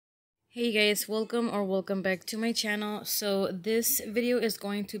Hey guys, welcome back to my channel. So this video is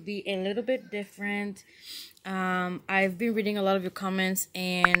going to be a little bit different. I've been reading a lot of your comments,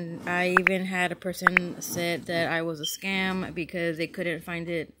 and I even had a person said that I was a scam because they couldn't find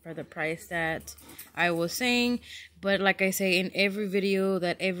it for the price that I was saying. But like I say in every video,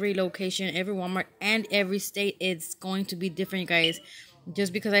 that every location, every Walmart and every state, it's going to be different, guys.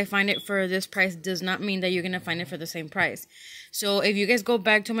 Just because I find it for this price does not mean that you're gonna find it for the same price. So if you guys go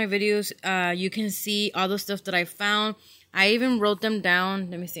back to my videos, you can see all the stuff that I found. I even wrote them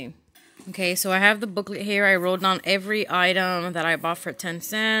down. Let me see. Okay, so I have the booklet here. I wrote down every item that I bought for 10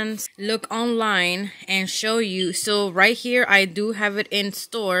 cents. Look online and show you. So right here, I do have it in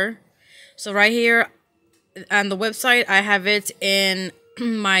store. So right here on the website, I have it in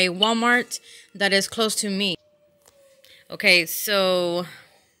my Walmart that is close to me. Okay, so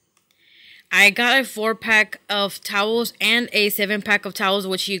I got a 4-pack of towels and a 7-pack of towels,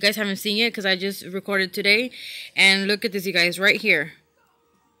 which you guys haven't seen yet because I just recorded today. And look at this, you guys, right here.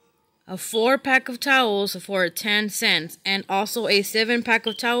 A 4-pack of towels for 10 cents and also a 7-pack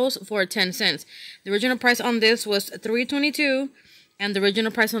of towels for 10 cents. The original price on this was $3.22 and the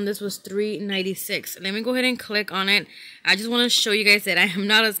original price on this was $3.96. Let me go ahead and click on it. I just want to show you guys that I am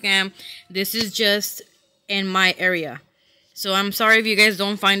not a scam. This is just in my area. So I'm sorry if you guys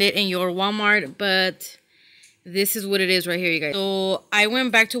don't find it in your Walmart, but this is what it is right here, you guys. So I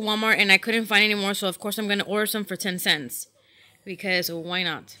went back to Walmart and I couldn't find any more. So of course I'm going to order some for 10 cents because why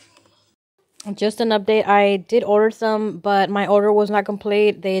not? Just an update. I did order some, but my order was not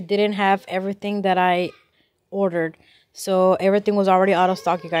complete. They didn't have everything that I ordered. So everything was already out of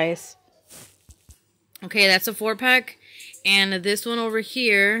stock, you guys. Okay, that's a 4-pack. And this one over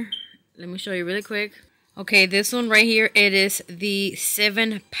here, let me show you really quick. Okay, this one right here, it is the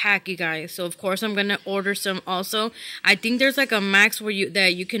 7-pack, you guys. So of course I'm gonna order some also. I think there's like a max where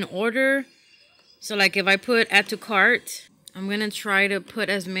you can order. So like if I put add to cart, I'm gonna try to put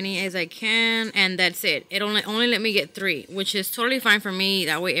as many as I can, and that's it. It only let me get 3, which is totally fine for me.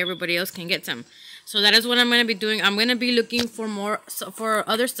 That way everybody else can get some. So that is what I'm gonna be doing. I'm gonna be looking for more for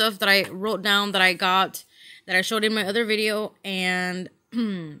other stuff that I wrote down that I got, that I showed in my other video, and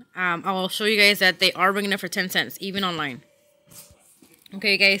I'll show you guys that they are bringing it for 10 cents, even online.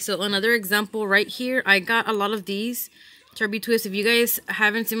 Okay, guys, so another example right here. I got a lot of these Turby Twists. If you guys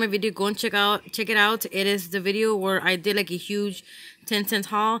haven't seen my video, go and check it out. It is the video where I did like a huge 10 cents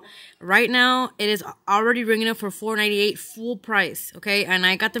haul. Right now, it is already ringing up for $4.98 full price, okay? And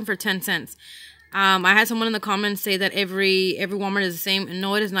I got them for 10 cents. I had someone in the comments say that every Walmart is the same.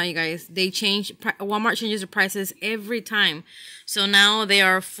 No, it is not, you guys. Walmart changes the prices every time. So now they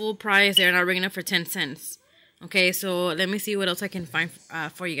are full price. They're not ringing up for 10 cents. Okay, so let me see what else I can find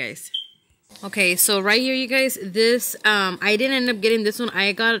for you guys. Okay, so right here, you guys, this, I didn't end up getting this one.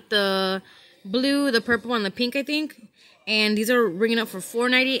 I got the blue, the purple, and the pink, I think. And these are ringing up for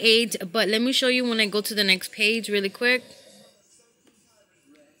 $4.98. But let me show you when I go to the next page really quick.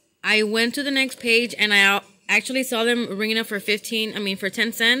 I went to the next page and I actually saw them ringing up for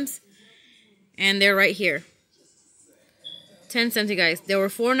 10 cents. And they're right here. 10 cents, you guys. They were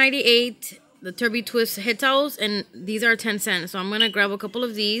 $4.98, the Turby Twist head towels, and these are 10 cents. So I'm going to grab a couple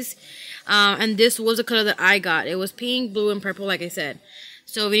of these. And this was the color that I got. It was pink, blue, and purple, like I said.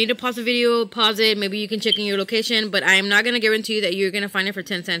 So if you need to pause the video, pause it. Maybe you can check in your location. But I am not going to guarantee you that you're going to find it for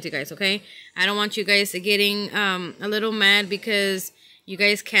 10 cents, you guys, okay? I don't want you guys getting a little mad because you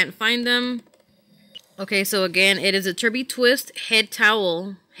guys can't find them. Okay, so again, it is a Turby Twist hair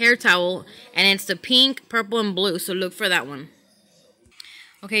towel, and it's the pink, purple, and blue. So look for that one.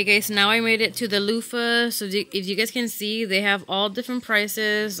 Okay, guys, now I made it to the loofah. So if you guys can see, they have all different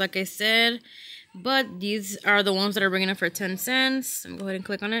prices, like I said. But these are the ones that are bringing up for 10 cents. Let me go ahead and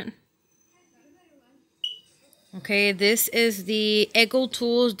click on it. Okay, this is the Echo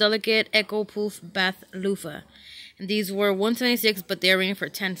Tools Delicate Echo Poof Bath Loofah. And these were $1.26, but they're ringing for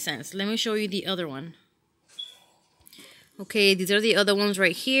 10 cents. Let me show you the other one. Okay, these are the other ones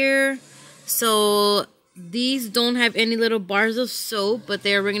right here. So these don't have any little bars of soap, but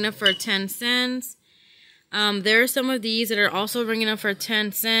they're ringing up for 10 cents. There are some of these that are also ringing up for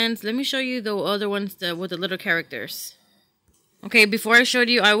 10 cents. Let me show you the other ones with the little characters. Okay, before I showed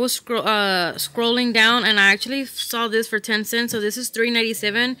you, I was scrolling down and I actually saw this for 10 cents. So this is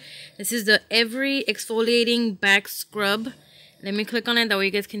 $3.97. This is the Every Exfoliating Back Scrub. Let me click on it that way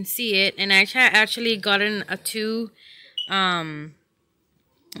you guys can see it. And I actually gotten a 2.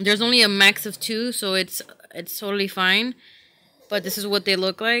 There's only a max of 2, so it's totally fine. But this is what they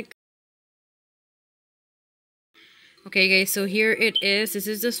look like. Okay, guys, so here it is. This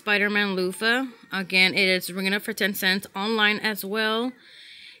is the Spider-Man loofah. Again, it is ringing up for 10 cents online as well.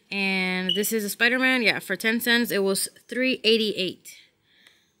 And this is a Spider-Man. Yeah, for 10 cents, it was $3.88.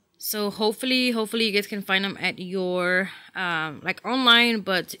 So hopefully you guys can find them at your, like online,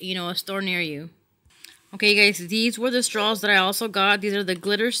 but, you know, a store near you. Okay, guys, these were the straws that I also got. These are the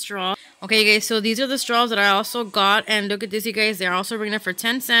glitter straws. Okay, guys, so these are the straws that I also got. And look at this, you guys. They're also bringing it for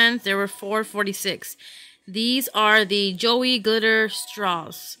 10 cents. They were $4.46. These are the Joey glitter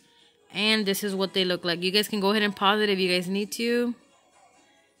straws. And this is what they look like. You guys can go ahead and pause it if you guys need to.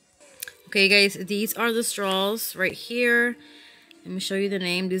 Okay, guys, these are the straws right here. Let me show you the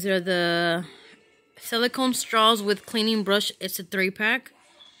name. These are the silicone straws with cleaning brush. It's a 3-pack.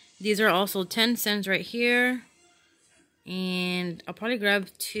 These are also 10 cents right here. And I'll probably grab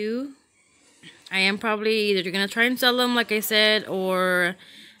 2. I am probably either going to try and sell them, like I said, or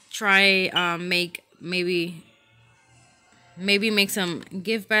try maybe make some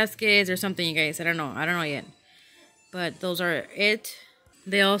gift baskets or something, you guys. I don't know yet. But those are it.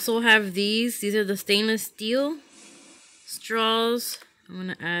 They also have these. These are the stainless steel straws.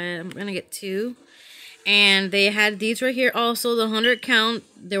 I'm gonna get 2. And they had these right here also, the 100 count.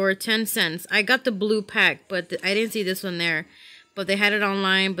 They were 10 cents. I got the blue pack, but I didn't see this one there. But they had it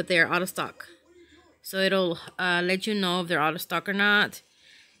online, but they're out of stock. So it'll let you know if they're out of stock or not.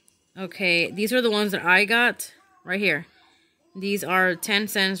 Okay, these are the ones that I got right here. These are 10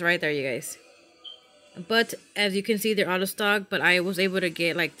 cents right there, you guys. But as you can see, they're out of stock, but I was able to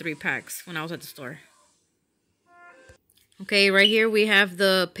get like 3 packs when I was at the store. Okay, right here we have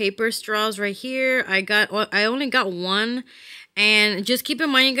the paper straws right here. I only got 1. And just keep in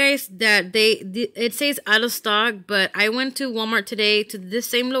mind, you guys, that it says out of stock, but I went to Walmart today to this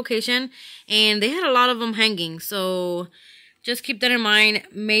same location and they had a lot of them hanging. So just keep that in mind.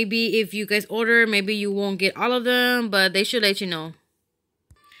 Maybe if you guys order, maybe you won't get all of them, but they should let you know.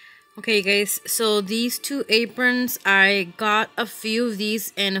 Okay, guys, so these 2 aprons, I got a few of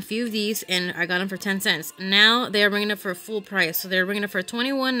these and a few of these, and I got them for 10 cents. Now they are bringing it for full price. So they're bringing it for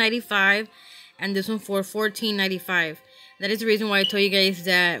 $21.95 and this one for $14.95. That is the reason why I told you guys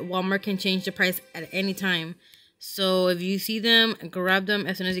that Walmart can change the price at any time. So if you see them, grab them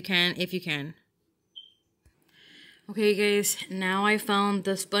as soon as you can, if you can. Okay, guys, now I found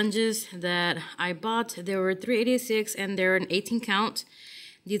the sponges that I bought. They were $3.86 and they're an 18 count.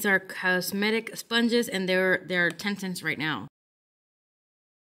 These are cosmetic sponges and they're 10 cents right now.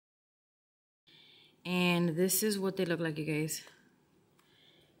 And this is what they look like, you guys.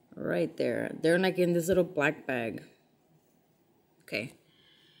 Right there. They're like in this little black bag. Okay.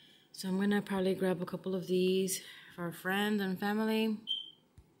 So I'm gonna probably grab a couple of these for friends and family.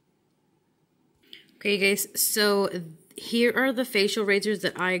 Okay, guys, so here are the facial razors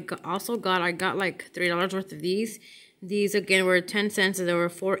that I also got. I got like $3 worth of these. These again were 10 cents and they were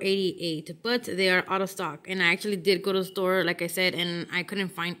 $4.88, but they are out of stock. And I actually did go to the store, like I said, and I couldn't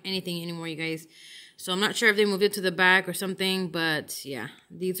find anything anymore, you guys. So I'm not sure if they moved it to the back or something, but yeah,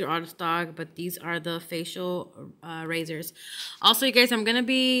 these are out of stock. But these are the facial razors. Also, you guys, I'm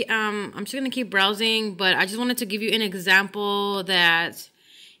just gonna keep browsing, but I just wanted to give you an example that,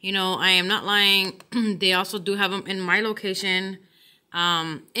 you know, I am not lying. They also do have them in my location,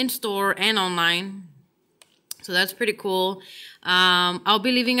 in store and online. So that's pretty cool. I'll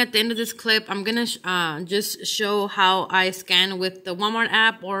be leaving at the end of this clip. I'm going to just show how I scan with the Walmart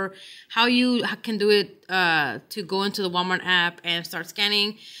app, or how you can do it to go into the Walmart app and start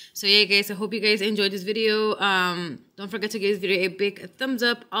scanning. So yeah, guys, I hope you guys enjoyed this video. Don't forget to give this video a big thumbs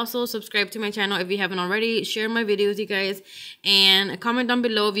up. Also, subscribe to my channel if you haven't already. Share my videos, you guys. And comment down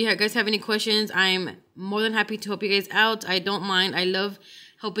below if you guys have any questions. I'm more than happy to help you guys out. I don't mind. I love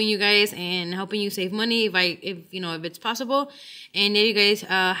helping you guys and helping you save money if it's possible. And yeah, you guys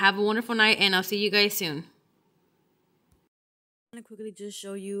have a wonderful night, and I'll see you guys soon. I'm going to quickly just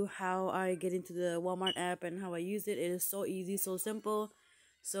show you how I get into the Walmart app and how I use it. It is so easy, so simple.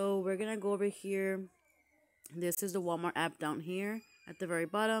 So we're going to go over here. This is the Walmart app down here at the very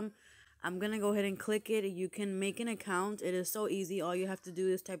bottom. I'm going to go ahead and click it. You can make an account. It is so easy. All you have to do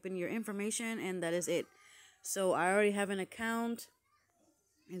is type in your information, and that is it. So I already have an account.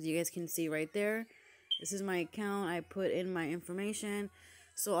 As you guys can see right there, this is my account. I put in my information.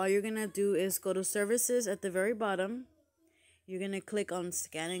 So all you're going to do is go to services at the very bottom. You're going to click on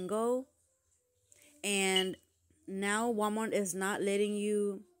scan and go. And now Walmart is not letting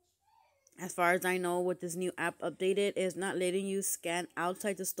you, as far as I know, with this new app updated, is not letting you scan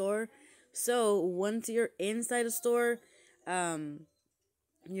outside the store. So once you're inside the store,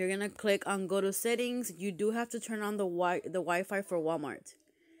 you're going to click on go to settings. You do have to turn on the Wi-Fi for Walmart.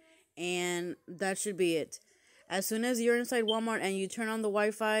 And that should be it. As soon as you're inside Walmart and you turn on the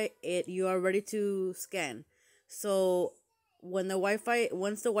Wi-Fi, you are ready to scan. So once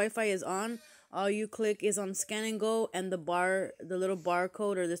the Wi-Fi is on, all you click is on scan and go, and the little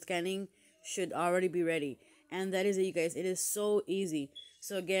barcode or the scanning should already be ready. And that is it, you guys. It is so easy.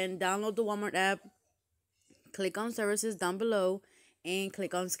 So again, download the Walmart app, click on services down below, and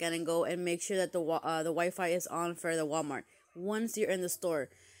click on scan and go, and make sure that the Wi-Fi is on for the Walmart once you're in the store.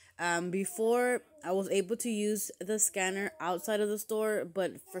 Before, I was able to use the scanner outside of the store,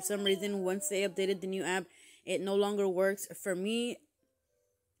 but for some reason, once they updated the new app, it no longer works for me.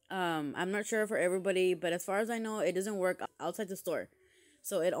 I'm not sure for everybody, but as far as I know, it doesn't work outside the store.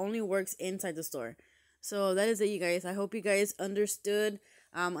 So it only works inside the store. So that is it, you guys. I hope you guys understood.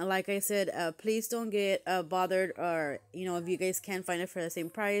 And like I said, please don't get bothered, or if you guys can't find it for the same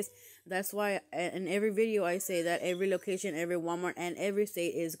price. That's why in every video I say that every location, every Walmart, and every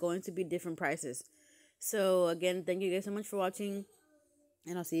state is going to be different prices. So again, thank you guys so much for watching,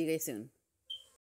 and I'll see you guys soon.